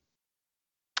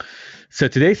So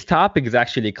today's topic is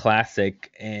actually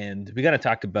classic, and we're gonna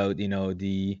talk about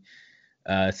the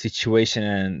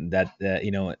situation that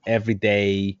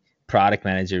everyday product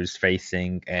managers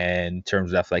facing in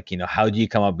terms of like how do you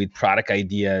come up with product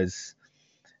ideas?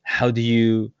 How do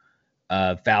you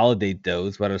validate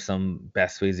those? What are some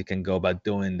best ways you can go about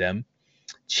doing them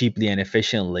cheaply and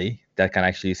efficiently that can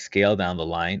actually scale down the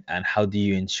line? And how do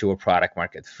you ensure product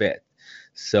market fit?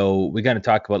 So we're going to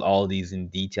talk about all these in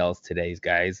details today,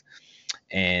 guys.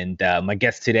 And my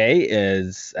guest today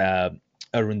is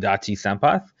Arundhati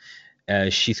Sampath.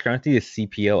 She's currently the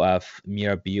CPO of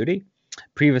Mira Beauty.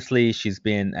 Previously, she's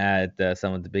been at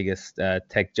some of the biggest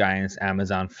tech giants,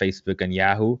 Amazon, Facebook, and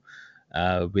Yahoo,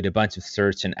 with a bunch of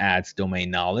search and ads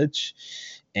domain knowledge.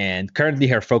 And currently,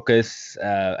 her focus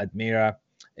at Mira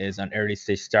is on early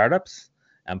stage startups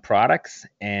and products.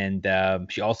 And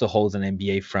she also holds an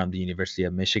MBA from the University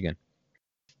of Michigan.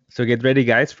 So get ready,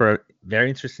 guys, for a very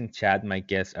interesting chat. My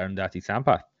guest, Arundhati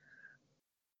Sampath.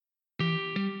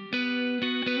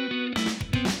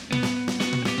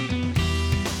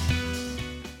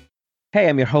 Hey,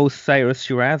 I'm your host, Cyrus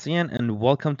Shirazian, and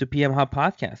welcome to PM Hub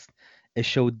Podcast, a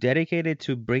show dedicated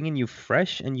to bringing you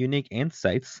fresh and unique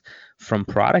insights from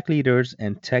product leaders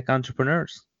and tech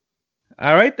entrepreneurs.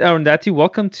 All right, Arundhati,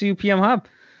 welcome to PM Hub.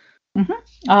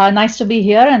 Nice to be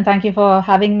here, and thank you for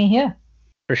having me here.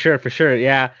 For sure.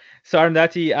 Yeah. So,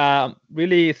 Arundhati,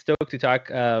 really stoked to talk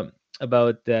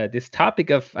about this topic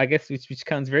of, I guess, which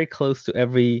comes very close to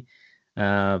every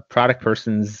product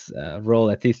person's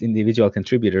role, at least individual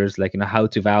contributors, like how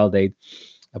to validate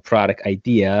a product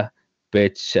idea,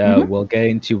 which we'll get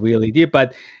into really deep.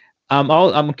 But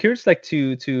I'm curious, like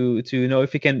to know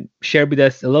if you can share with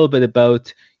us a little bit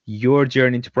about your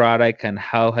journey into product and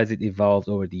how has it evolved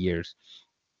over the years.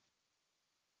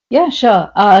 Yeah, sure.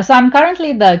 So I'm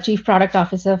currently the Chief Product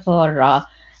Officer for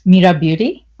Mira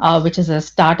Beauty, which is a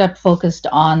startup focused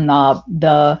on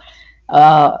the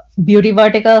beauty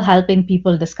vertical, helping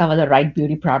people discover the right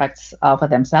beauty products for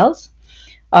themselves.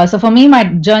 So for me, my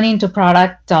journey into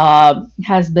product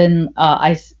has been,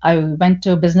 I went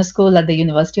to business school at the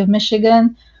University of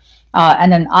Michigan.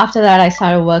 And then after that, I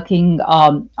started working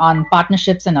on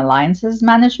partnerships and alliances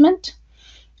management.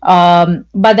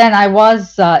 But then I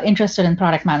was interested in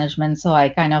product management. So I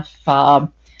kind of,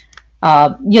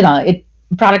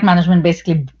 product management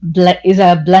basically is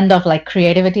a blend of like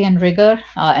creativity and rigor.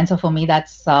 And so for me,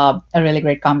 that's a really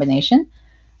great combination.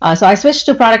 So I switched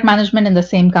to product management in the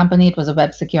same company. It was a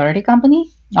web security company.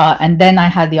 And then I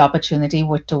had the opportunity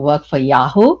to work for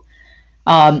Yahoo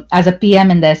as a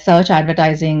PM in their search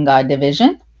advertising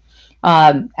division.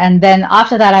 And then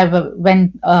after that, I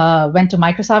went to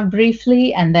Microsoft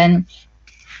briefly, and then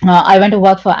I went to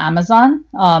work for Amazon,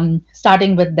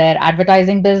 starting with their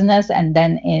advertising business, and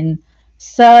then in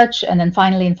search, and then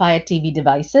finally in Fire TV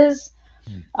devices.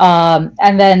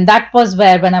 And then that was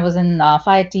when I was in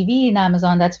Fire TV in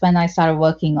Amazon, that's when I started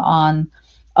working on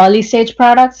early stage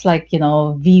products like,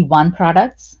 V1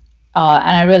 products.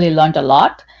 And I really learned a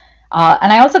lot.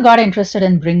 And I also got interested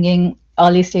in bringing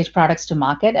early stage products to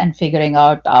market and figuring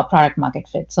out product market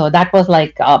fit. So that was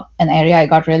like an area I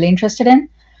got really interested in.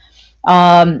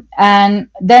 And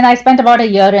then I spent about a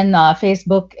year in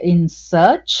Facebook in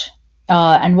search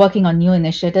and working on new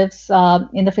initiatives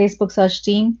in the Facebook search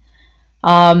team.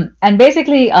 And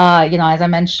basically, as I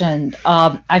mentioned,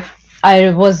 I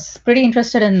was pretty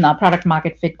interested in product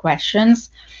market fit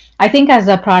questions. I think as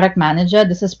a product manager,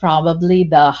 this is probably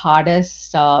the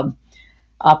hardest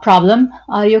problem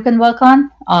you can work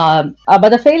on. But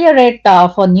the failure rate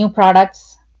for new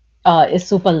products is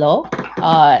super low.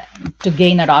 To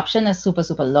gain adoption is super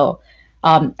low.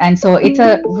 And so it's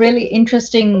a really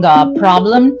interesting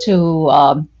problem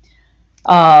to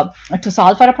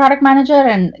solve for a product manager,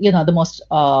 and the most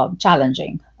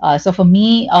challenging. So for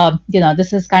me,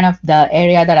 this is kind of the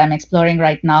area that I'm exploring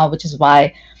right now, which is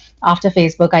why after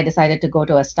Facebook, I decided to go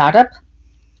to a startup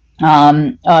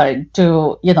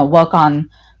to work on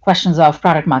questions of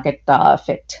product market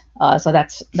fit. So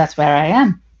that's where I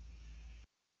am.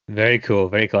 Very cool.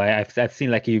 I've seen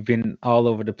like you've been all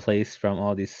over the place from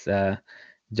all these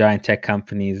giant tech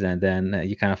companies, and then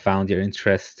you kind of found your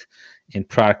interest in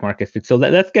product market fit. So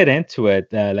let's get into it.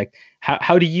 Like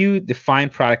how do you define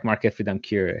product market fit? I'm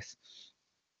curious.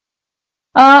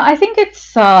 I think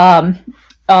it's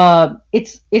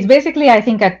basically, I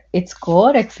think at its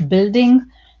core, it's building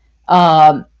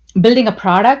a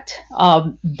product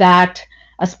that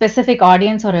a specific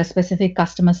audience or a specific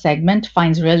customer segment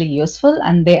finds really useful,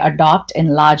 and they adopt in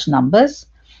large numbers.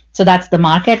 So that's the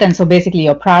market. And so basically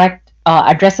your product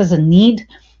addresses a need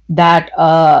that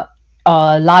a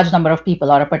large number of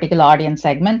people or a particular audience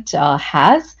segment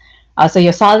has. So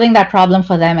you're solving that problem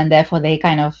for them, and therefore they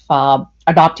kind of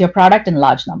adopt your product in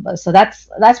large numbers. So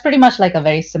that's pretty much like a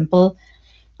very simple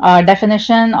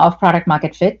definition of product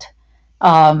market fit.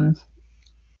 Um,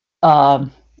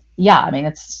 um, yeah, I mean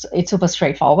it's super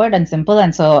straightforward and simple,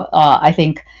 and so I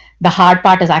think the hard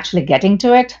part is actually getting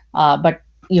to it, but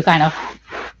you kind of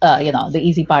the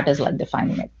easy part is like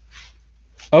defining it.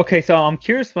 Okay, so I'm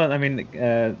curious. But I mean,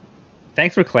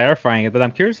 thanks for clarifying it. But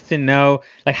I'm curious to know,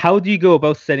 like, how do you go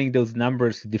about setting those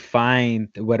numbers to define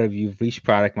whether you've reached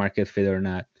product market fit or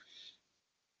not?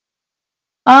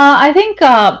 I think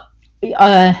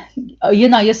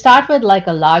you start with like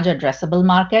a large addressable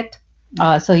market.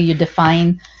 So you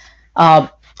define who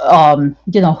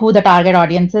the target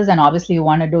audience is, and obviously you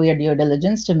want to do your due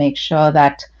diligence to make sure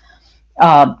that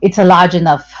it's a large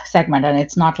enough segment and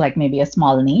it's not like maybe a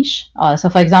small niche. So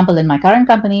for example, in my current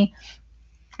company,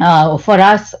 for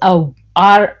us,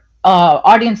 our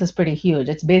audience is pretty huge.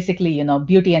 It's basically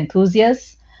beauty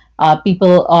enthusiasts,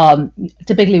 people,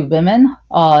 typically women,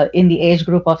 in the age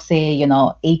group of say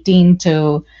 18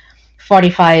 to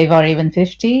 45 or even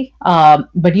 50,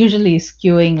 but usually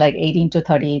skewing like 18 to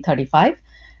 30, 35,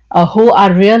 who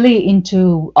are really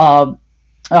into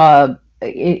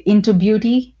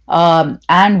beauty,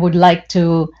 and would like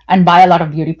to and buy a lot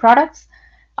of beauty products,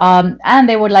 and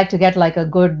they would like to get like a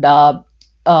good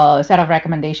set of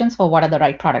recommendations for what are the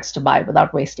right products to buy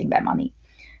without wasting their money.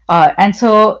 And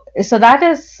so that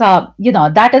is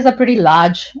that is a pretty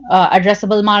large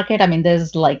addressable market. I mean,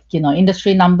 there's like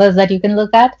industry numbers that you can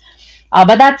look at,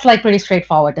 but that's like pretty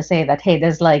straightforward to say that hey,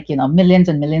 there's like millions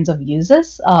and millions of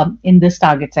users in this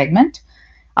target segment,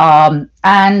 and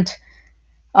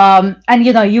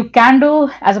you can do,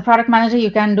 as a product manager,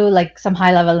 you can do like some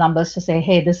high level numbers to say,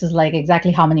 hey, this is like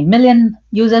exactly how many million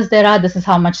users there are, this is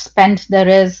how much spent there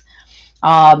is,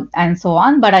 and so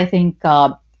on. But I think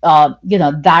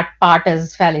that part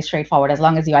is fairly straightforward. As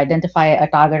long as you identify a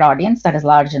target audience that is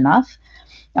large enough,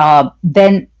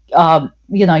 then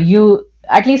you,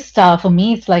 at least for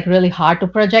me, it's like really hard to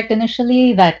project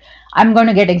initially that I'm going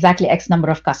to get exactly X number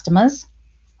of customers.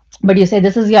 But you say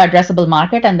this is your addressable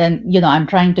market, and then I'm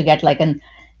trying to get like a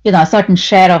certain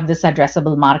share of this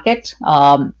addressable market,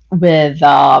 with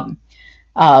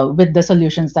the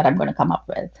solutions that I'm going to come up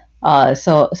with.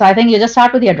 So I think you just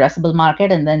start with the addressable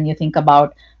market, and then you think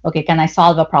about, okay, can I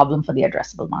solve a problem for the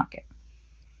addressable market?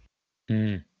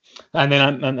 Mm. And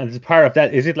then as part of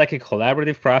that, is it like a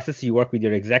collaborative process? You work with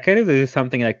your executives, or is it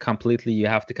something like completely you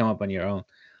have to come up on your own?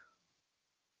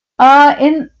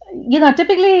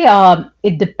 Typically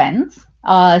it depends.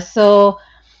 So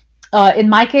in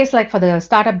my case, like for the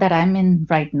startup that I'm in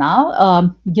right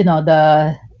now,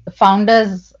 the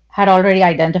founders had already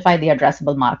identified the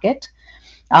addressable market.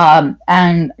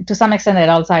 And to some extent, they'd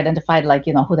also identified like,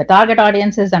 who the target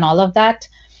audience is and all of that.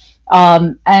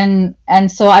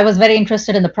 And so I was very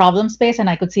interested in the problem space, and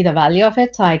I could see the value of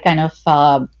it. So I kind of,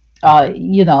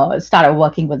 started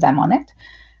working with them on it.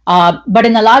 But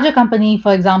in a larger company,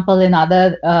 for example, in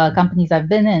other companies I've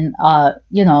been in,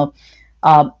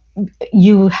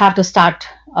 you have to start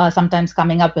sometimes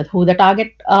coming up with who the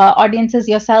target audience is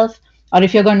yourself. Or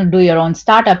if you're going to do your own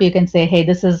startup, you can say, hey,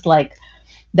 this is like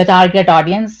the target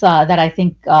audience that I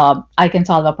think I can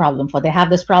solve a problem for. They have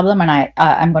this problem, and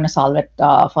I'm going to solve it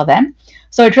for them.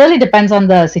 So it really depends on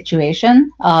the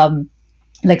situation.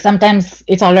 Like sometimes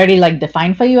it's already like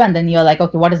defined for you, and then you're like,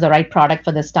 okay, what is the right product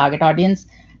for this target audience?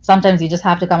 Sometimes you just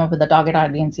have to come up with the target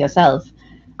audience yourself.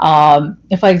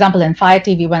 If, for example, in Fire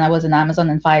TV, when I was in Amazon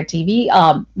and Fire TV,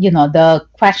 the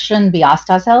question we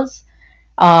asked ourselves,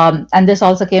 and this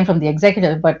also came from the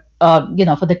executive, but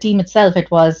for the team itself, it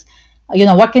was,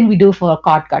 what can we do for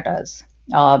cord cutters?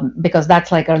 Because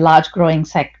that's like a large growing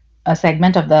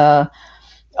segment of the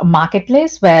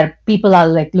marketplace where people are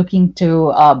like looking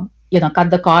to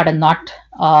cut the cord and not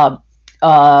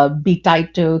be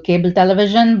tied to cable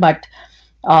television, but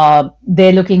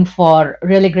they're looking for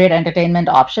really great entertainment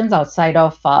options outside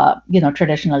of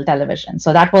traditional television.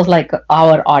 So that was like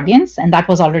our audience, and that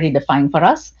was already defined for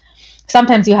us.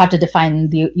 Sometimes you have to define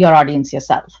your audience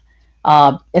yourself,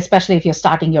 especially if you're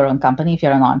starting your own company. If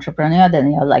you're an entrepreneur,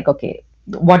 then you're like, okay,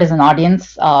 what is an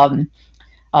audience? You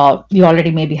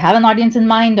already maybe have an audience in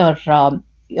mind, or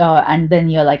and then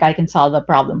you're like, I can solve a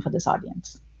problem for this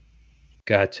audience.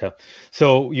 Gotcha.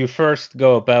 So you first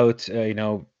go about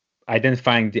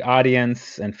identifying the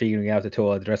audience and figuring out the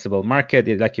total addressable market,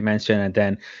 like you mentioned, and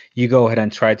then you go ahead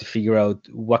and try to figure out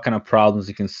what kind of problems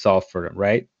you can solve for them,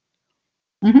 right?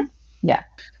 Mm-hmm. Yeah.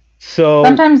 So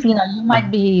sometimes you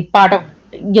might be part of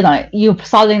you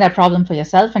solving that problem for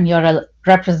yourself, and you're a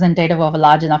representative of a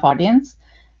large enough audience.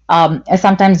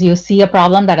 Sometimes you see a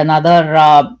problem that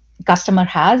another customer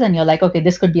has, and you're like, okay,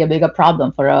 this could be a bigger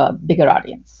problem for a bigger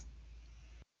audience.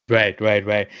 Right.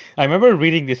 I remember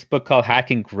reading this book called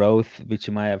Hacking Growth, which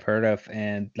you might have heard of.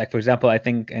 And like, for example, I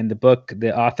think in the book,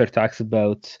 the author talks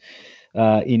about,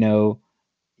 you know,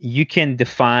 you can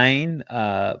define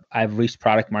I've reached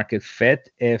product market fit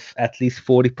if at least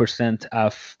 40%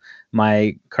 of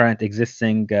my current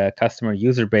existing customer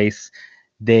user base,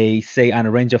 they say on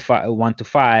a range of 1 to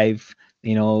 5,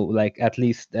 like at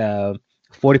least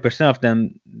 40% of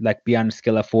them like be on a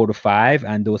scale of 4 to 5,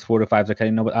 and those 4 to 5s are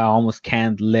kind of, I almost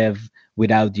can't live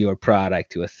without your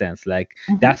product, to a sense. Like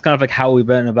that's kind of like how we've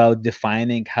been about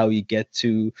defining how you get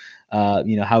to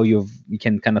how you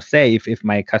can kind of say if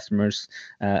my customers,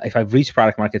 if I've reached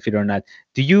product market fit or not.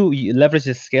 Do you leverage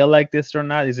a scale like this or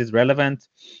not? Is it relevant?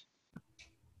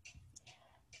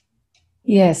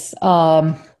 Yes.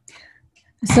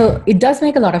 So it does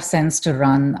make a lot of sense to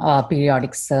run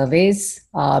periodic surveys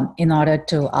in order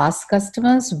to ask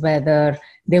customers whether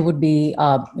they would be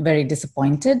very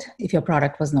disappointed if your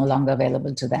product was no longer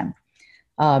available to them.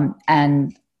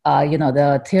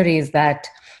 The theory is that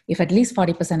if at least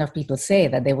 40% of people say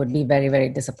that they would be very, very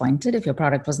disappointed if your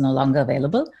product was no longer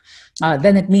available,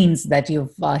 then it means that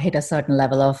you've hit a certain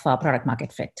level of product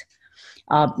market fit.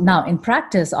 Now, in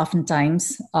practice,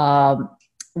 oftentimes,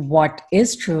 what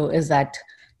is true is that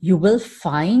you will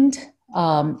find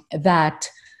that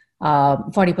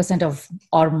 40% of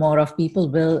or more of people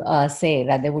will say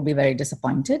that they would be very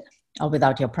disappointed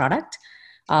without your product.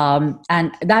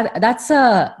 And that's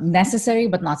a necessary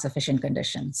but not sufficient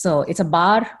condition. So it's a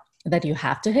bar that you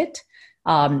have to hit,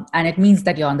 and it means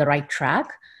that you're on the right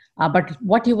track. But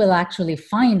what you will actually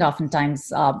find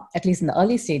oftentimes, at least in the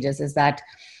early stages, is that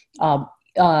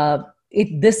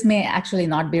this may actually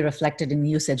not be reflected in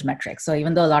usage metrics. So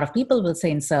even though a lot of people will say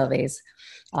in surveys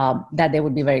that they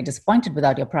would be very disappointed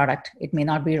without your product, it may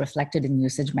not be reflected in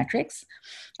usage metrics.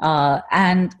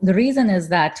 And the reason is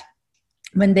that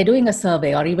when they're doing a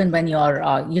survey, or even when you're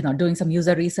doing some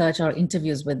user research or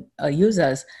interviews with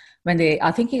users, when they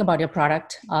are thinking about your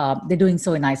product, they're doing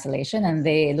so in isolation, and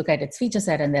they look at its feature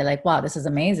set and they're like, wow, this is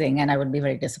amazing, and I would be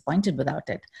very disappointed without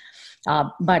it.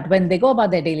 But when they go about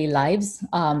their daily lives,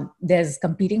 there's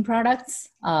competing products,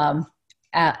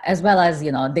 as well as,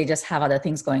 they just have other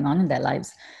things going on in their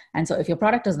lives. And so if your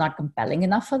product is not compelling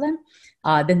enough for them,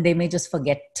 then they may just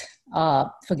forget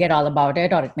all about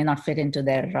it, or it may not fit into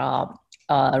their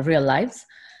real lives.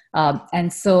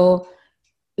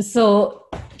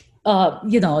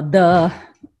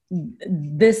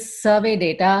 This survey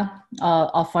data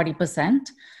of 40%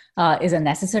 is a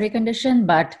necessary condition,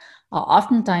 but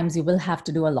oftentimes you will have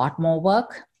to do a lot more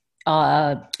work.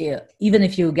 Even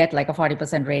if you get like a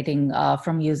 40% rating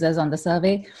from users on the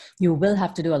survey, you will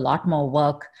have to do a lot more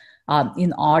work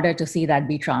in order to see that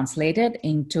be translated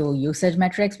into usage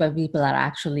metrics where people are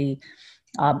actually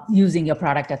using your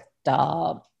product at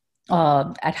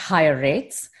higher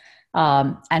rates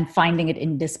and finding it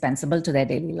indispensable to their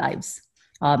daily lives.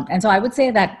 And so I would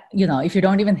say that, if you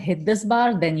don't even hit this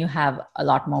bar, then you have a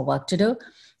lot more work to do.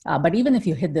 But even if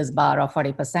you hit this bar of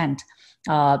 40%,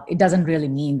 it doesn't really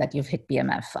mean that you've hit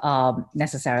PMF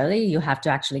necessarily. You have to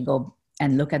actually go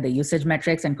and look at the usage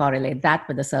metrics and correlate that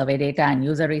with the survey data and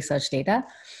user research data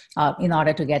in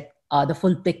order to get the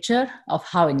full picture of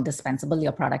how indispensable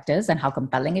your product is and how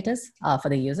compelling it is for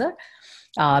the user.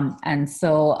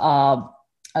 So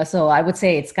I would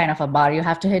say it's kind of a bar you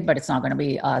have to hit, but it's not going to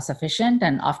be sufficient.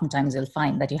 And oftentimes you'll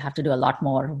find that you have to do a lot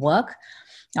more work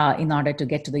in order to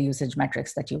get to the usage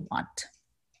metrics that you want.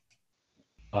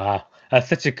 Wow, that's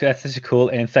such a cool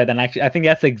insight. And actually, I think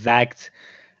that's the exact,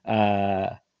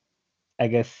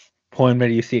 point where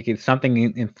you see it's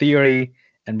something in theory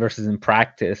and versus in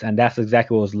practice, and that's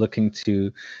exactly what I was looking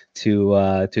to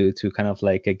kind of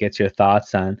like get your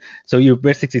thoughts on. So you're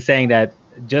basically saying that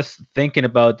just thinking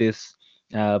about this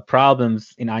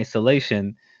problems in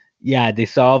isolation, they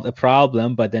solve a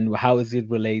problem, but then how does it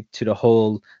relate to the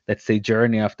whole, let's say,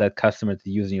 journey of that customer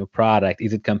to using your product?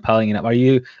 Is it compelling enough? Are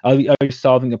you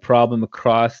solving a problem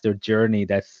across their journey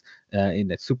that's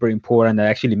super important, that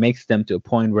actually makes them to a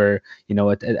point where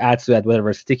it adds to that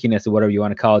whatever stickiness or whatever you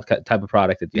want to call it type of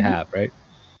product that you have, right?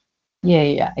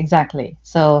 Yeah, exactly.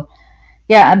 So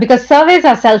because surveys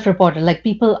are self-reported, like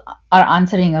people are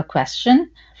answering a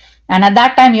question, and at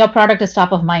that time, your product is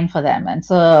top of mind for them. And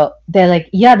so they're like,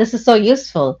 yeah, this is so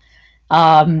useful.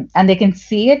 And they can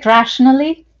see it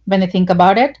rationally when they think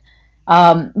about it.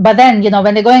 But then,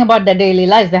 when they're going about their daily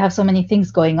lives, they have so many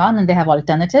things going on and they have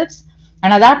alternatives.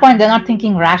 And at that point, they're not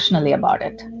thinking rationally about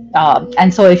it.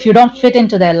 And so if you don't fit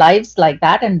into their lives like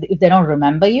that, and if they don't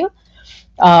remember you,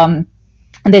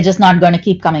 they're just not going to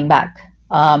keep coming back.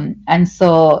 And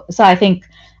so I think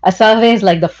a survey is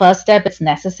like the first step. It's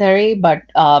necessary, but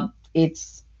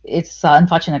it's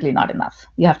unfortunately not enough.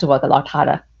 You have to work a lot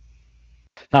harder.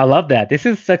 I love that. This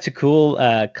is such a cool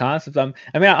concept.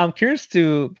 I'm curious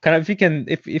to kind of, if you can,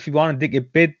 if you want to dig a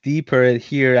bit deeper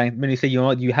here. And when you say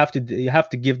you have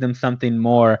to give them something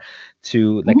more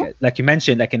to like you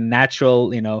mentioned, like a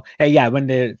natural, hey, yeah, when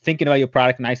they're thinking about your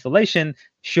product in isolation,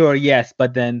 sure, yes,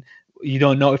 but then you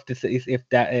don't know if this is if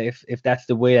that's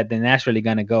the way that they're naturally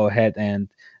gonna go ahead and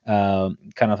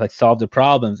kind of like solve the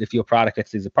problems if your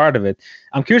product is a part of it.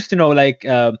 I'm curious to know, like,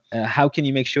 how can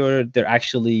you make sure they're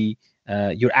actually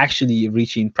you're actually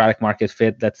reaching product market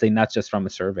fit, let's say not just from a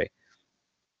survey?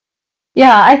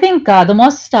 Yeah, I think the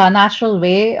most natural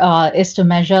way is to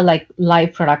measure like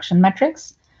live production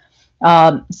metrics.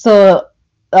 So,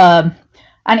 um,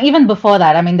 and even before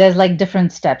that, I mean, there's like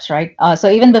different steps, right? So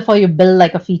even before you build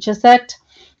like a feature set,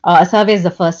 a survey is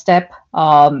the first step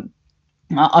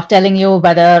of telling you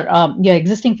whether your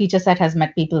existing feature set has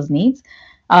met people's needs.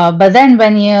 But then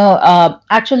when you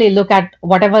actually look at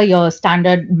whatever your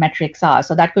standard metrics are,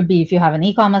 so that could be if you have an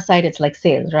e-commerce site, it's like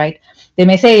sales, right? They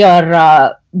may say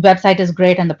your website is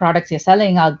great and the products you're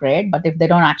selling are great, but if they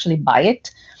don't actually buy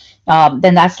it,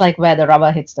 then that's like where the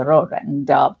rubber hits the road, and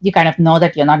you kind of know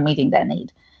that you're not meeting their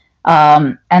need.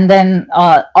 And then,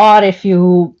 or if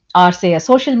you are, say, a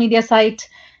social media site,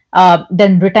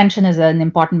 then retention is an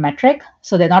important metric.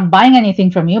 So they're not buying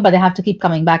anything from you, but they have to keep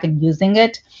coming back and using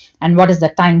it. And what is the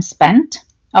time spent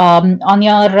on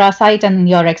your site and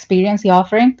your experience you're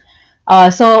offering?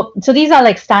 So these are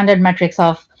like standard metrics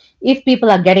of if people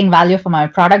are getting value from my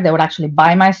product, they would actually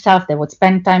buy my stuff, they would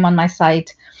spend time on my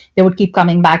site, they would keep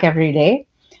coming back every day.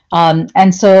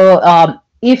 And so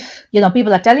if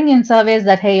people are telling you in surveys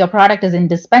that, hey, your product is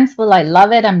indispensable, I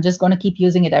love it, I'm just going to keep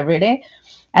using it every day,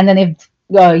 and then if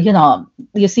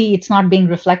you see it's not being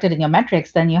reflected in your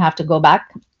metrics, then you have to go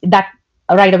back. That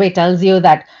right away tells you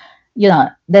that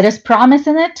there is promise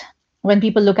in it when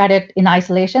people look at it in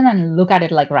isolation and look at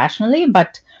it like rationally,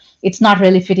 but it's not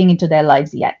really fitting into their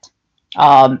lives yet.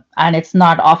 And it's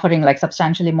not offering like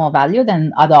substantially more value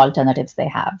than other alternatives they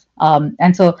have.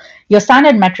 And so your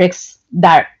standard metrics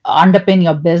that underpin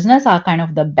your business are kind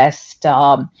of the best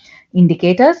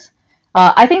indicators.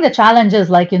 I think the challenge is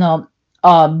like,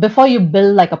 before you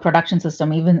build like a production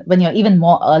system, even when you're even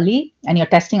more early and you're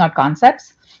testing out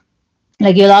concepts,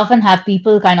 like you'll often have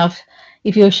people kind of,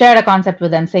 if you share a concept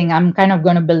with them saying, I'm kind of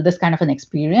going to build this kind of an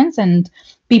experience, and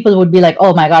people would be like,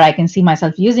 oh my God, I can see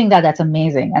myself using that. That's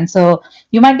amazing. And so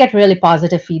you might get really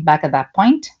positive feedback at that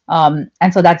point. And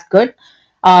so that's good.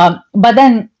 But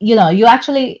then, you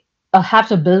actually have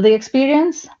to build the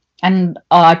experience and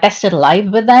test it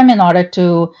live with them in order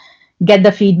to get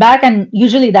the feedback. And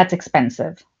usually that's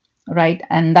expensive, right?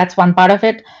 And that's one part of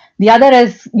it. The other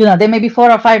is, there may be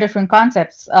 4 or 5 different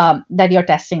concepts that you're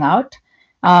testing out.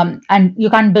 And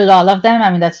you can't build all of them. I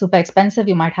mean, that's super expensive.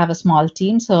 You might have a small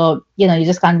team. So, you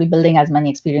just can't be building as many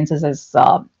experiences as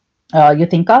you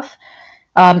think of.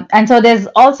 And so there's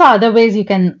also other ways you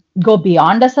can go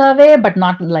beyond a survey, but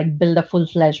not like build a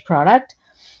full-fledged product.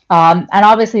 And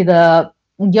obviously the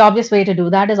obvious way to do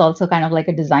that is also kind of like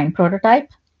a design prototype,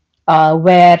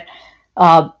 where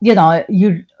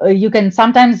you can,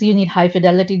 sometimes you need high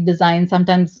fidelity design,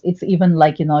 sometimes it's even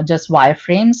like just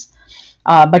wireframes,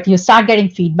 but you start getting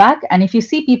feedback, and if you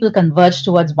see people converge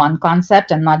towards one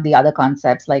concept and not the other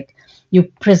concepts, like you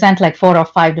present like 4 or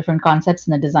 5 different concepts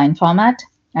in a design format,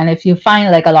 and if you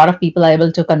find like a lot of people are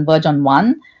able to converge on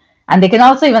one, and they can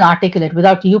also even articulate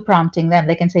without you prompting them,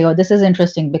 they can say, oh, this is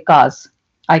interesting because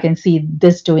I can see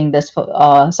this doing this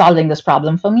for solving this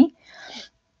problem for me.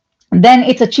 Then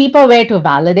it's a cheaper way to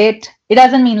validate. It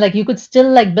doesn't mean like you could still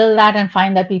like build that and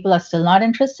find that people are still not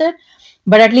interested,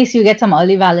 but at least you get some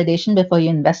early validation before you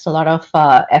invest a lot of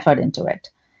effort into it.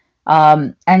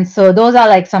 And so those are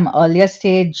like some earlier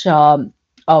stage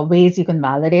ways you can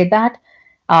validate that.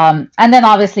 And then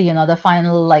obviously, the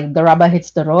final, like the rubber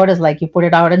hits the road, is like you put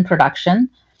it out in production,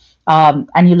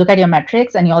 and you look at your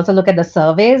metrics, and you also look at the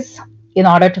surveys in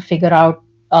order to figure out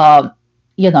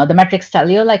the metrics tell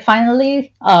you like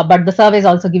finally, but the surveys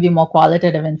also give you more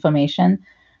qualitative information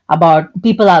about,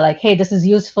 people are like, hey, this is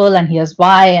useful and here's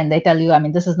why, and they tell you, I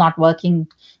mean, this is not working,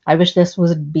 I wish this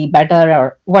would be better,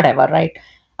 or whatever, right?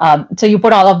 So you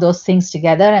put all of those things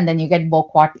together, and then you get more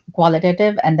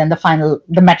qualitative, and then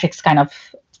the metrics kind of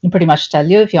pretty much tell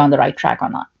you if you're on the right track or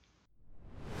not.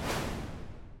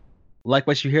 Like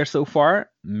what you hear so far?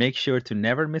 Make sure to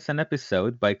never miss an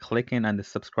episode by clicking on the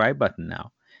subscribe button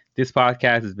now. This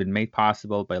podcast has been made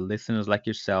possible by listeners like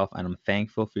yourself, and I'm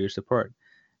thankful for your support.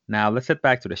 Now let's get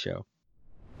back to the show.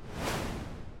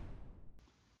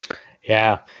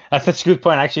 Yeah, that's such a good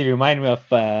point. Actually, it reminded me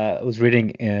of I was reading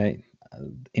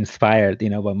Inspired,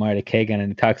 by Marty Kagan, and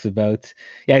he talks about,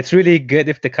 yeah, it's really good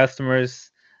if the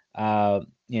customers,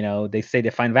 they say they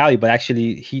find value, but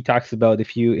actually he talks about a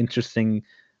few interesting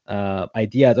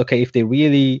ideas. Okay, if they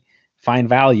really find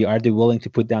value, are they willing to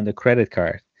put down the credit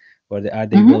card? Or are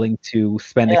they willing to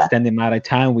spend extended amount of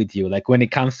time with you? Like when it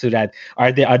comes to that,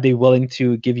 are they willing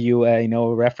to give you a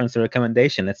reference or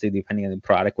recommendation? Let's say depending on the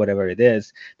product, whatever it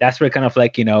is. That's where kind of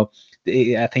like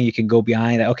I think you can go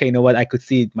behind. Okay, you know what? I could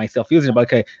see myself using it, but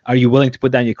okay, are you willing to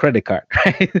put down your credit card?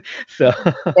 Right. So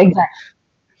Exactly.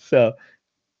 So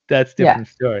that's different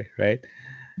story, right?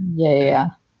 Yeah,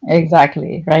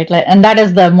 exactly. Right. Like, and that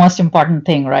is the most important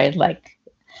thing, right? Like,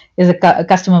 is a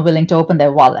customer willing to open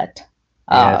their wallet?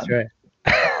 Yeah, that's right.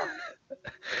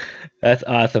 That's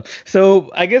awesome.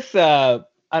 So I guess on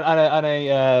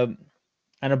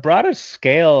a broader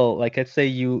scale, like let's say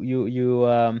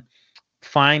you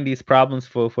find these problems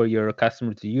for your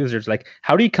customers, the users, like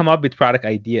how do you come up with product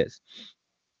ideas?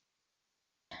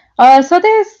 So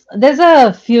there's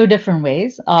a few different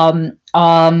ways. And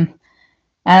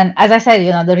as I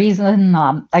said, the reason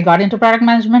I got into product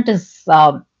management is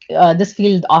this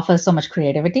field offers so much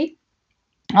creativity,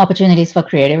 opportunities for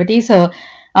creativity. So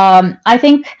I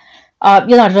think,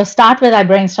 to start with, I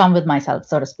brainstorm with myself,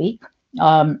 so to speak.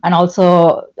 And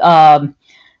also,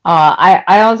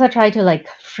 I also try to like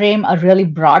frame a really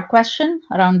broad question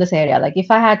around this area. Like if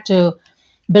I had to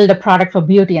build a product for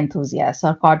beauty enthusiasts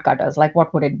or cord cutters, like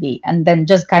what would it be? And then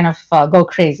just kind of go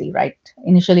crazy, right?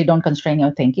 Initially, don't constrain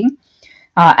your thinking.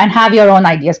 And have your own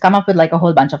ideas. Come up with like a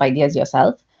whole bunch of ideas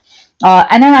yourself.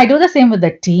 And then I do the same with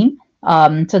the team.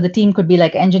 So the team could be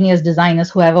like engineers,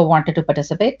 designers, whoever wanted to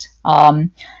participate.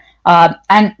 And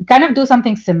kind of do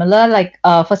something similar. Like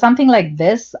for something like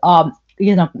this,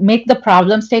 make the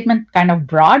problem statement kind of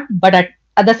broad, but at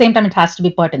the same time, it has to be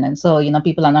pertinent. So,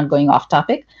 people are not going off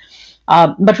topic,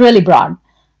 but really broad.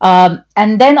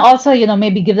 And then also,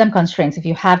 maybe give them constraints if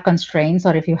you have constraints,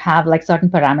 or if you have like certain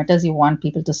parameters you want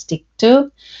people to stick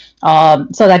to,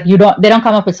 so that they don't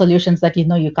come up with solutions that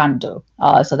you can't do.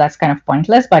 So that's kind of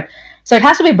pointless. But so it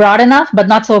has to be broad enough, but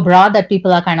not so broad that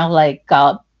people are kind of like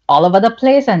all over the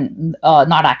place and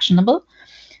not actionable.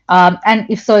 And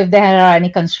if there are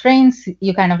any constraints,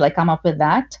 you kind of like come up with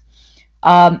that.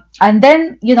 And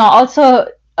then, also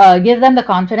give them the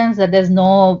confidence that there's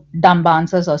no dumb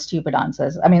answers or stupid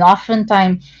answers. I mean,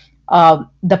 oftentimes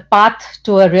the path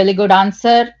to a really good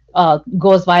answer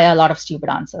goes via a lot of stupid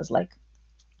answers.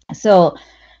 So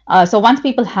once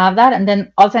people have that, and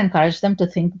then also encourage them to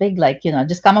think big, like,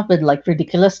 just come up with like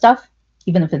ridiculous stuff,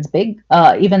 even if it's big,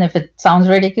 even if it sounds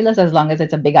ridiculous, as long as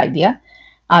it's a big idea,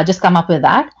 just come up with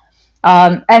that.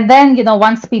 And then,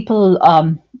 once people,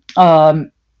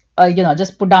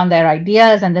 just put down their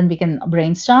ideas, and then we can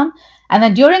brainstorm. And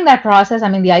then during that process, I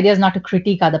mean, the idea is not to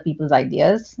critique other people's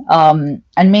ideas, and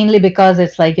mainly because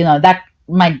it's like, that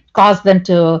might cause them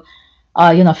to,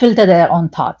 filter their own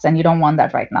thoughts, and you don't want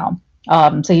that right now.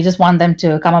 So you just want them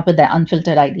to come up with their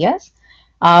unfiltered ideas.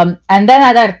 And then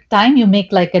at that time, you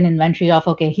make like an inventory of,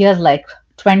 okay, here's like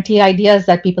 20 ideas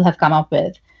that people have come up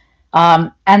with.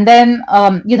 And then,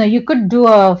 you could do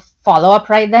a follow-up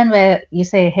right then where you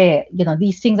say, hey,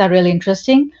 these things are really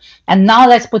interesting. And now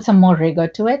let's put some more rigor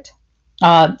to it.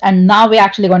 And now we're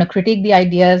actually going to critique the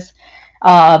ideas,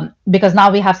 because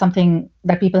now we have something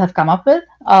that people have come up with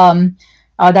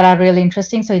that are really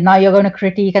interesting. So now you're going to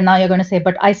critique, and now you're going to say,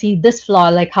 but I see this flaw,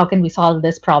 like how can we solve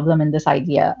this problem in this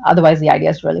idea? Otherwise, the idea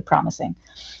is really promising.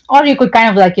 Or you could kind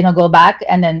of like, go back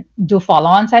and then do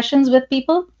follow-on sessions with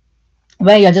people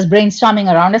where you're just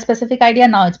brainstorming around a specific idea.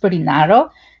 Now it's pretty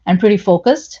narrow and pretty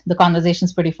focused. The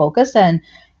conversation's pretty focused, and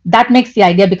that makes the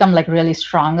idea become like really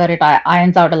stronger. It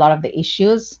irons out a lot of the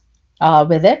issues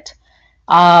with it.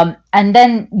 And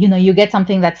then, you get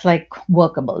something that's like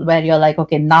workable, where you're like,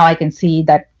 okay, now I can see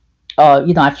that,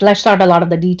 I fleshed out a lot of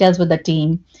the details with the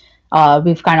team.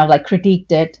 We've kind of like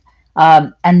critiqued it.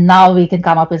 And now we can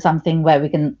come up with something where we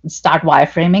can start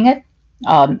wireframing it,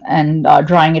 and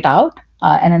drawing it out,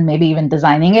 and then maybe even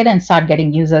designing it and start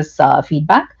getting users'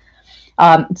 feedback.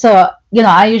 So,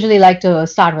 I usually like to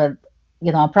start with,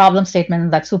 a problem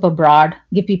statement that's super broad,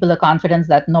 give people the confidence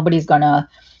that nobody's going to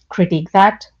critique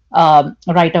that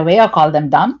right away or call them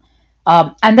dumb.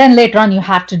 And then later on, you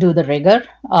have to do the rigor,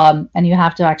 and you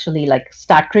have to actually like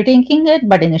start critiquing it,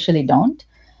 but initially don't.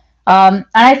 And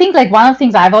I think like one of the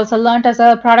things I've also learned as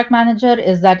a product manager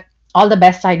is that all the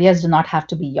best ideas do not have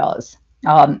to be yours.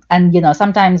 And,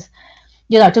 sometimes,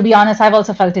 to be honest, I've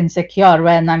also felt insecure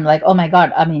when I'm like, oh my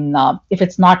God, I mean, if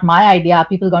it's not my idea,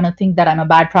 people are going to think that I'm a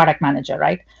bad product manager,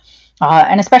 right?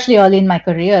 And especially early in my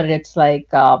career, it's like,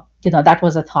 that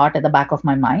was a thought at the back of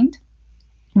my mind.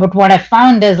 But what I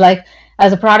found is like,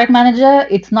 as a product manager,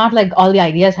 it's not like all the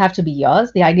ideas have to be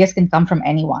yours. The ideas can come from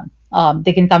anyone.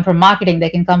 They can come from marketing. They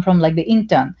can come from like the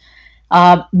intern.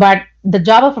 But the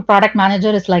job of a product manager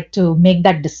is like to make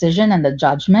that decision and the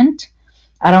judgment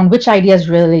around which idea is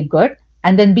really good,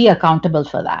 and then be accountable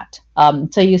for that.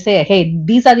 So you say, hey,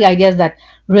 these are the ideas that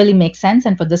really make sense,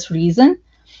 and for this reason,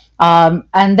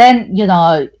 and then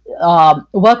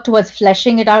work towards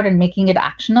fleshing it out and making it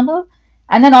actionable,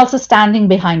 and then also standing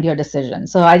behind your decision.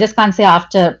 So I just can't say,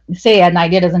 after, say, an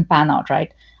idea doesn't pan out,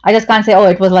 right, I just can't say, oh,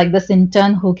 it was like this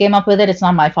intern who came up with it, it's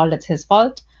not my fault, it's his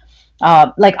fault.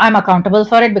 Like, I'm accountable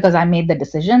for it because I made the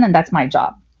decision, and that's my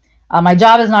job. My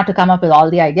job is not to come up with all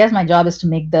the ideas. My job is to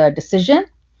make the decision.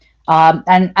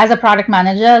 And as a product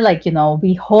manager, like,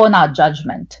 we hone our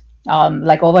judgment.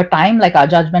 Like, over time, like, our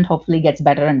judgment hopefully gets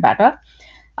better and better.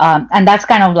 And that's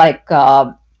kind of like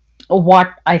what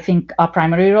I think our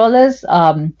primary role is.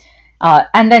 And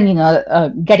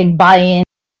then, getting buy-in,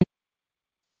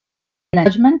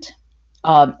 judgment,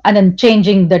 and then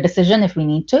changing the decision if we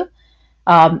need to.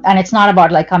 And it's not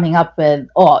about like coming up with,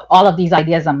 oh, all of these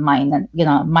ideas are mine, and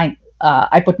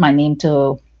I put my name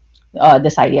to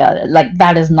this idea. Like,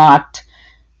 that is not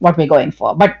what we're going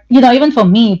for. But even for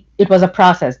me, it was a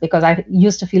process, because I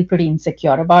used to feel pretty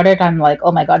insecure about it. I'm like,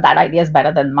 oh my god, that idea is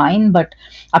better than mine, but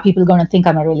are people going to think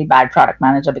I'm a really bad product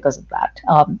manager because of that?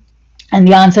 And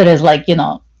the answer is like, you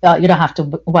don't have to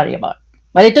worry about it.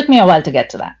 But it took me a while to get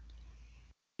to that.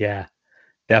 Yeah,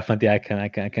 definitely. I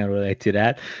can relate to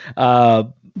that.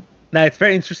 Now, it's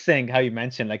very interesting how you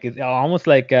mentioned, like, it's almost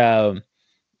like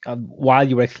while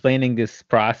you were explaining this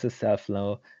process of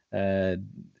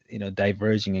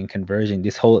diverging and converging,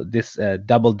 this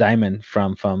double diamond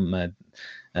from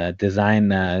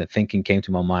design thinking came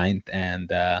to my mind, and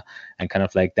kind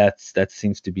of like that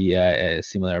seems to be a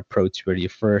similar approach, where you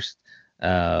first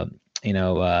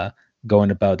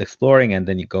going about exploring, and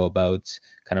then you go about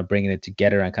kind of bringing it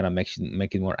together and kind of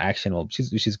make it more actionable,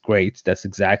 which is great. That's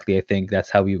exactly, I think that's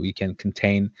how we can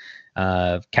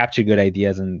capture good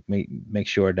ideas and make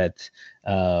sure that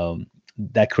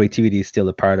that creativity is still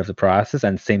a part of the process,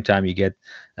 and at the same time you get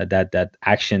that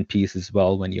action piece as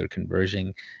well when you're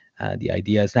converging the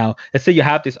ideas. Now, let's say you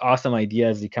have these awesome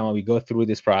ideas, we go through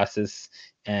this process,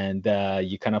 and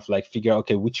you kind of like figure out,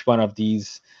 okay, which one of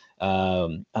these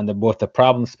under both the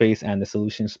problem space and the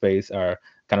solution space are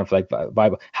kind of like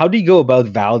viable. How do you go about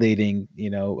validating,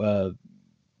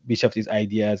 which of these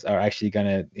ideas are actually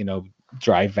gonna,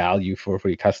 drive value for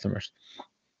your customers?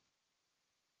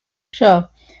 Sure.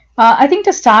 I think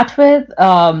to start with,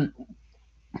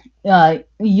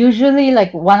 usually,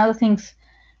 like, one of the things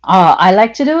I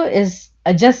like to do is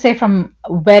just say, from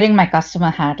wearing my customer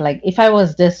hat, like, if I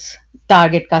was this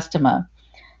target customer,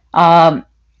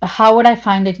 how would I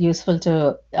find it useful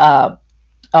to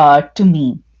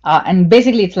me? And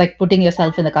basically, it's like putting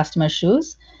yourself in the customer's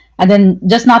shoes, and then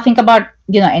just not think about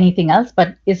anything else,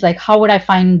 but it's like, how would I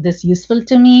find this useful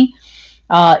to me?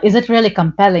 Is it really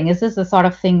compelling? Is this the sort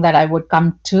of thing that I would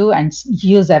come to and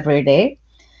use every day?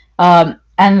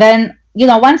 And then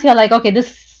once you're like, okay,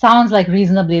 this sounds like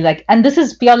reasonably, like, and this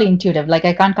is purely intuitive, like,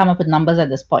 I can't come up with numbers at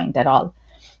this point at all.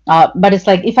 But it's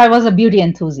like, if I was a beauty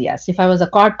enthusiast, if I was a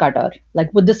cord cutter,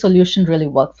 like, would this solution really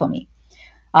work for me?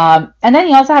 And then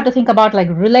you also have to think about, like,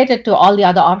 related to all the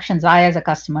other options I as a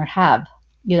customer have.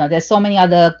 There's so many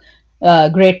other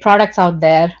great products out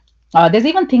there. There's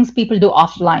even things people do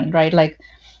offline, right? Like,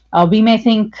 we may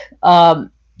think, to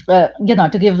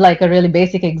give like a really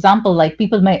basic example, like,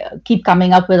 people may keep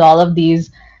coming up with all of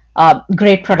these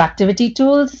great productivity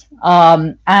tools,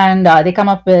 and they come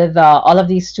up with all of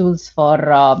these tools for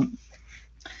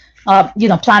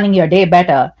planning your day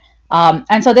better.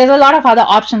 And so there's a lot of other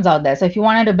options out there. So if you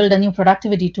wanted to build a new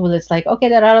productivity tool, it's like, okay,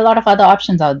 there are a lot of other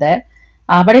options out there.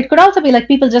 But it could also be like,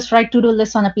 people just write to-do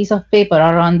lists on a piece of paper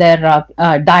or on their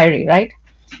diary, right?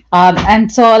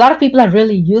 And so a lot of people are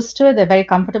really used to it. They're very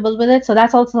comfortable with it. So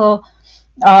that's also,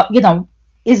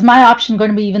 is my option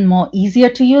going to be even more easier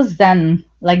to use than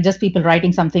like just people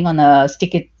writing something on a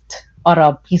stick-it or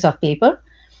a piece of paper?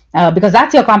 Because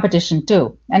that's your competition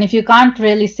too. And if you can't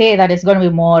really say that it's going to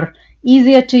be more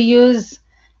easier to use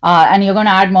and you're going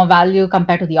to add more value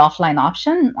compared to the offline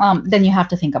option, then you have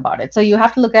to think about it. So you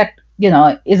have to look at,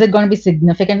 is it going to be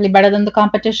significantly better than the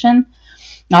competition?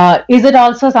 Is it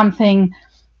also something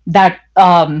that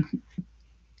is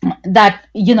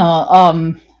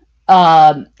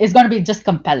going to be just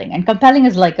compelling? And compelling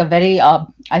is like a very,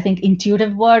 I think,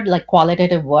 intuitive word, like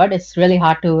qualitative word. It's really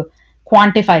hard to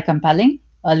quantify compelling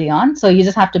early on. So you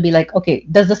just have to be like, okay,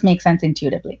 does this make sense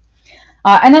intuitively?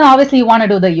 And then obviously you want to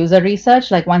do the user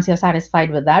research. Like once you're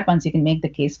satisfied with that, once you can make the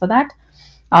case for that,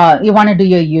 you want to do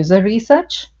your user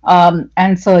research.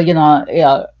 And so,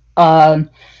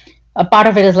 a part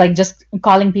of it is like just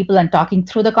calling people and talking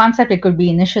through the concept. It could be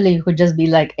initially, you could just be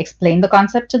like explain the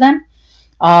concept to them.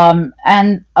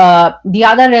 And the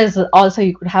other is also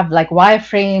you could have like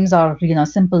wireframes or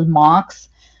simple mocks,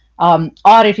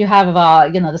 or if you have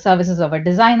the services of a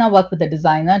designer, work with the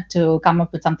designer to come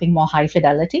up with something more high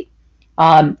fidelity,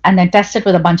 and then test it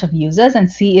with a bunch of users and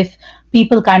see if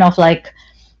people kind of like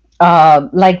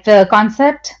the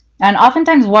concept. And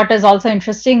oftentimes, what is also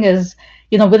interesting is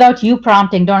without you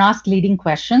prompting, don't ask leading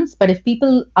questions, but if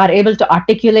people are able to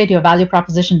articulate your value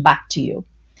proposition back to you,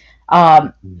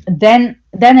 then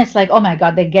it's like, oh my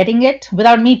God, they're getting it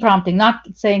without me prompting, not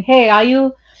saying, hey, are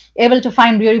you able to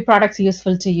find beauty products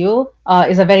useful to you,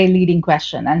 is a very leading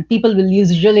question. And people will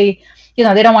usually,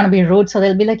 they don't want to be rude, so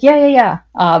they'll be like, yeah.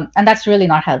 And that's really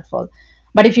not helpful.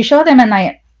 But if you show them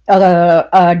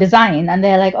a design and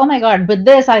they're like, oh my God, with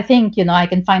this, I think, I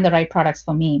can find the right products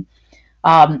for me.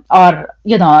 Or,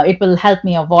 it will help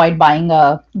me avoid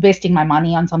wasting my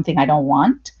money on something I don't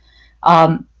want.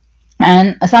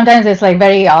 And sometimes it's like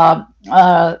very,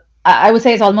 I would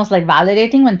say it's almost like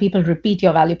validating when people repeat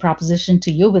your value proposition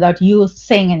to you without you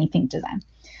saying anything to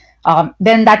them.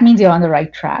 Then that means you're on the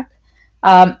right track.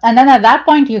 And then at that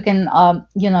point, you can,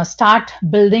 start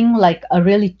building like a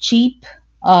really cheap,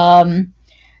 a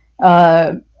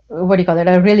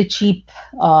really cheap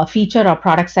feature or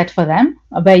product set for them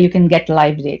where you can get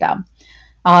live data.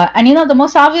 And the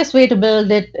most obvious way to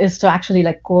build it is to actually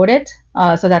like code it.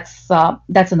 So that's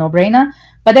a no-brainer.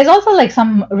 But there's also like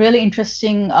some really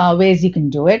interesting ways you can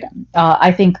do it.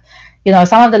 I think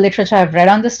some of the literature I've read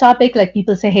on this topic, like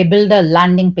people say, hey, build a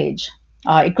landing page.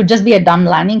 It could just be a dumb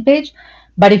landing page.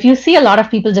 But if you see a lot of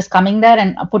people just coming there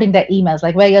and putting their emails,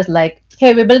 like where you're like,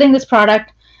 hey, we're building this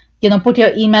product, put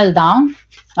your email down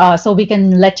so we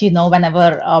can let you know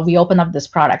whenever we open up this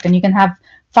product. And you can have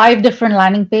 5 different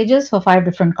landing pages for 5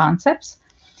 different concepts.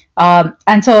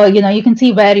 And so, you can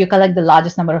see where you collect the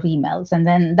largest number of emails. And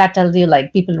then that tells you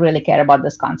like people really care about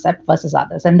this concept versus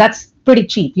others. And that's pretty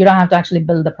cheap. You don't have to actually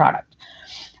build the product.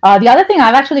 The other thing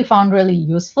I've actually found really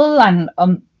useful and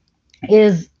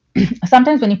is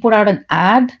sometimes when you put out an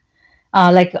ad,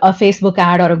 like a Facebook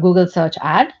ad or a Google search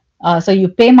ad, so you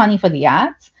pay money for the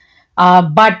ads.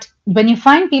 But when you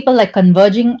find people like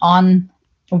converging on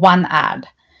one ad,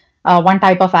 one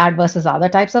type of ad versus other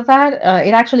types of ad,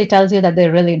 it actually tells you that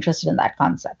they're really interested in that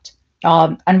concept.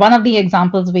 And one of the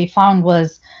examples we found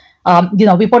was,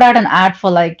 we put out an ad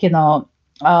for like,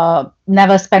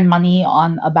 never spend money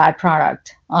on a bad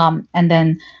product. And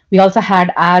then we also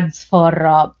had ads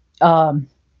for,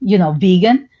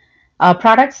 vegan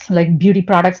products, like beauty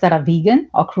products that are vegan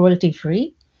or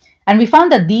cruelty-free. And we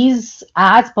found that these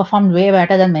ads performed way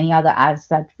better than many other ads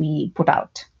that we put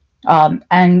out.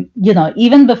 And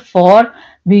even before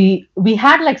we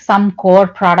had like some core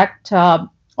product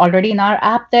already in our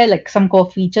app there, like some core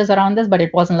features around this, but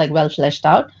it wasn't like well fleshed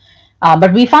out.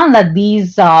 But we found that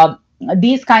these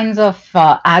kinds of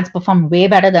ads perform way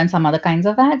better than some other kinds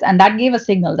of ads, and that gave a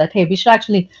signal that hey, we should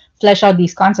actually flesh out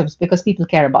these concepts because people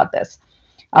care about this.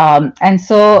 And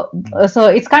so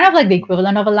it's kind of like the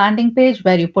equivalent of a landing page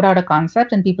where you put out a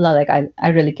concept and people are like, I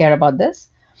really care about this.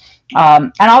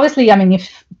 And obviously, I mean,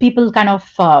 if people kind of,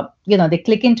 they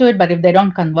click into it, but if they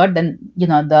don't convert, then,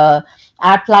 the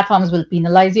ad platforms will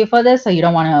penalize you for this. So you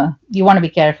want to be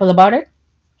careful about it.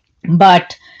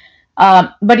 But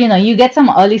you get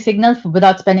some early signals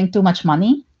without spending too much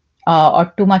money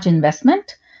or too much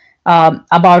investment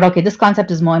about, okay, this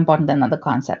concept is more important than other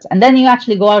concepts. And then you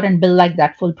actually go out and build like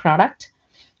that full product.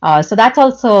 So that's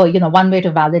also, one way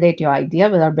to validate your idea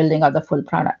without building out the full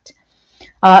product.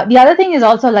 The other thing is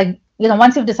also like,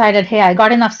 once you've decided, hey, I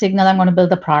got enough signal, I'm going to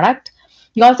build the product.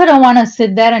 You also don't want to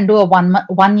sit there and do a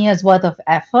one year's worth of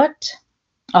effort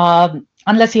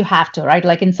unless you have to, right?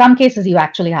 Like in some cases, you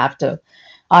actually have to.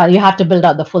 You have to build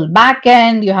out the full back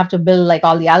end. You have to build like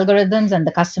all the algorithms and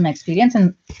the customer experience.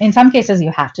 And in some cases, you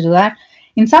have to do that.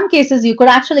 In some cases, you could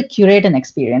actually curate an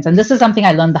experience. And this is something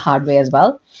I learned the hard way as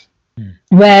well,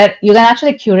 where you can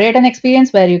actually curate an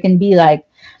experience where you can be like,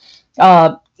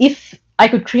 if I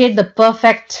could create the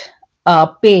perfect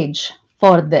page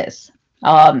for this.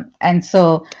 And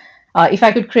so if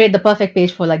I could create the perfect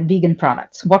page for like vegan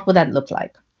products, what would that look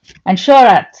like? And sure,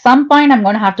 at some point, I'm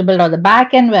going to have to build out the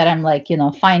back end where I'm like,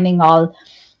 finding all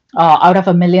out of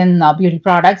 1 million beauty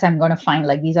products, I'm going to find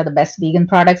like these are the best vegan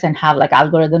products and have like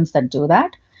algorithms that do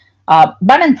that.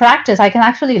 But in practice, I can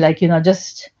actually like,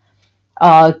 just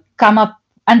come up,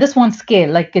 and this won't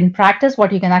scale. Like in practice,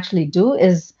 what you can actually do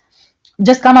is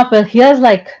just come up with, here's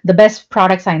like the best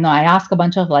products I know. I ask a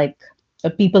bunch of like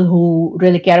people who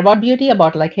really care about beauty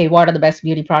about like, hey, what are the best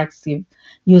beauty products you've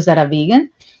used that are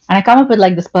vegan? And I come up with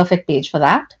like this perfect page for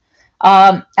that.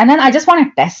 And then I just want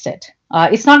to test it.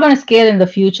 It's not going to scale in the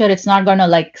future. It's not going to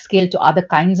like scale to other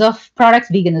kinds of products.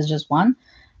 Vegan is just one.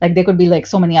 Like there could be like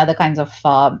so many other kinds of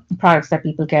products that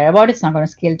people care about. It's not going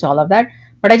to scale to all of that.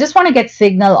 But I just want to get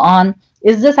signal on,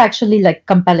 is this actually like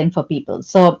compelling for people?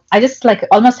 So I just like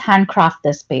almost handcraft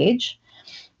this page.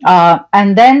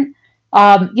 And then,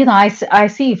 I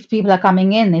see if people are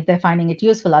coming in, if they're finding it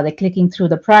useful, are they clicking through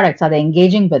the products? Are they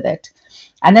engaging with it?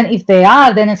 And then if they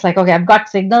are, then it's like, okay, I've got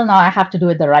signal. Now I have to do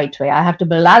it the right way. I have to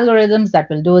build algorithms that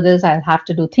will do this. I'll have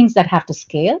to do things that have to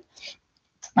scale.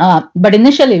 But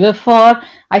initially, before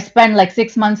I spend like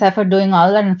 6 months effort doing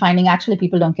all that and finding actually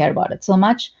people don't care about it so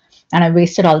much, and I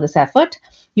wasted all this effort,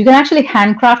 you can actually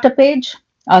handcraft a page.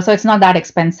 So it's not that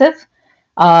expensive.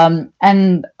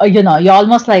 You're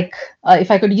almost like,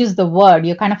 if I could use the word,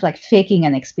 you're kind of like faking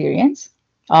an experience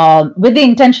with the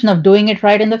intention of doing it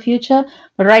right in the future.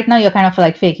 But right now you're kind of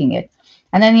like faking it.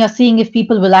 And then you're seeing if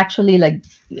people will actually like,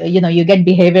 you get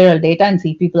behavioral data and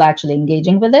see people actually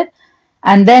engaging with it.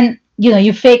 And then,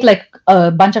 you fake like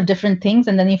a bunch of different things.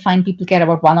 And then you find people care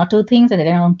about one or two things and they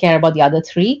don't care about the other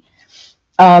three.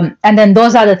 And then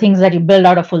those are the things that you build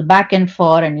out a full backend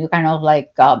for, and you kind of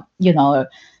like,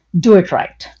 do it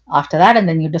right after that, and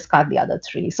then you discard the other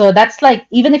three. So that's like,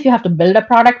 even if you have to build a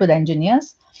product with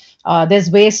engineers,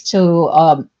 there's ways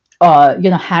to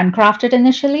handcraft it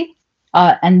initially,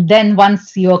 and then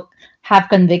once you have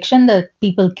conviction that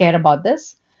people care about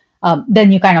this,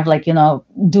 then you kind of like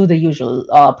do the usual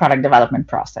product development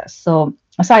process. So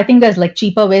I think there's like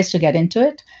cheaper ways to get into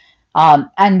it,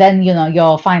 and then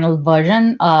your final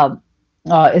version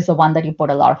is the one that you put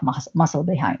a lot of muscle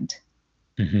behind.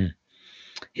 Mm-hmm.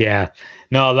 Yeah,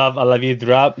 no, I love you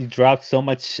dropped so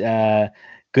much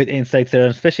good insights there.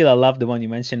 Especially, I love the one you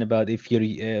mentioned about if your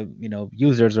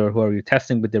users or who are you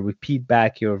testing with, the repeat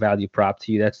back your value prop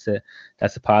to you. That's a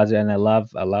positive, and I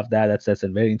love that. That's a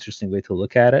very interesting way to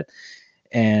look at it.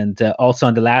 And also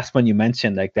on the last one you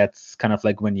mentioned, like that's kind of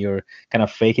like when you're kind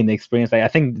of faking the experience. Like I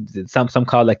think some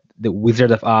call like the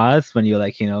Wizard of Oz, when you're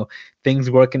like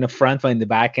things work in the front, but in the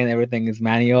back end everything is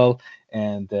manual.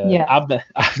 And I've done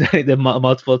it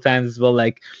multiple times as well,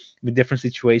 like with different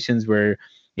situations where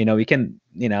we can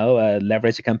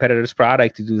leverage a competitor's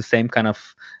product to do the same kind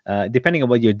of depending on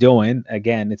what you're doing.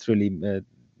 Again, it's really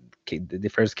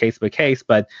differs case by case,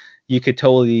 but you could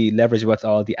totally leverage what's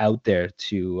already out there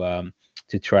to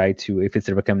try to, if it's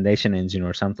a recommendation engine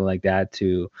or something like that,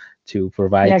 to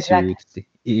provide exactly. to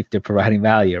if they're providing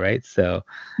value, right? So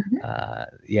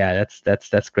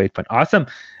that's great point. Awesome.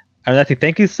 Arundhati,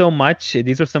 thank you so much.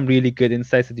 These are some really good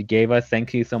insights that you gave us.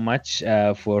 Thank you so much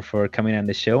for coming on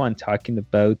the show and talking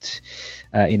about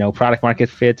product market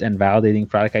fit and validating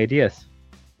product ideas.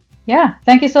 Yeah,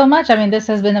 thank you so much. I mean, this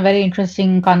has been a very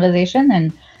interesting conversation,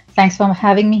 and thanks for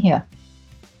having me here.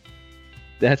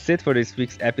 That's it for this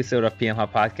week's episode of PM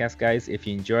Hub Podcast, guys. If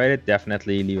you enjoyed it,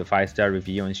 definitely leave a 5-star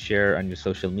review and share on your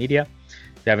social media.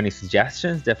 If you have any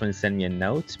suggestions, definitely send me a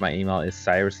note. My email is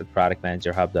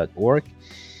cyrus@productmanagerhub.org.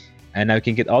 And now you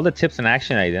can get all the tips and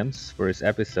action items for this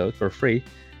episode for free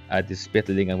at this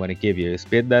bit.ly link I'm going to give you. It's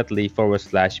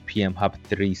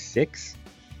bit.ly/PMHub36.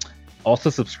 Also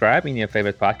subscribe in your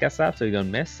favorite podcast app so you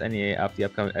don't miss any of the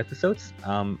upcoming episodes.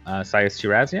 Cyrus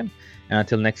Shirazian. And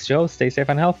until next show, stay safe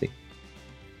and healthy.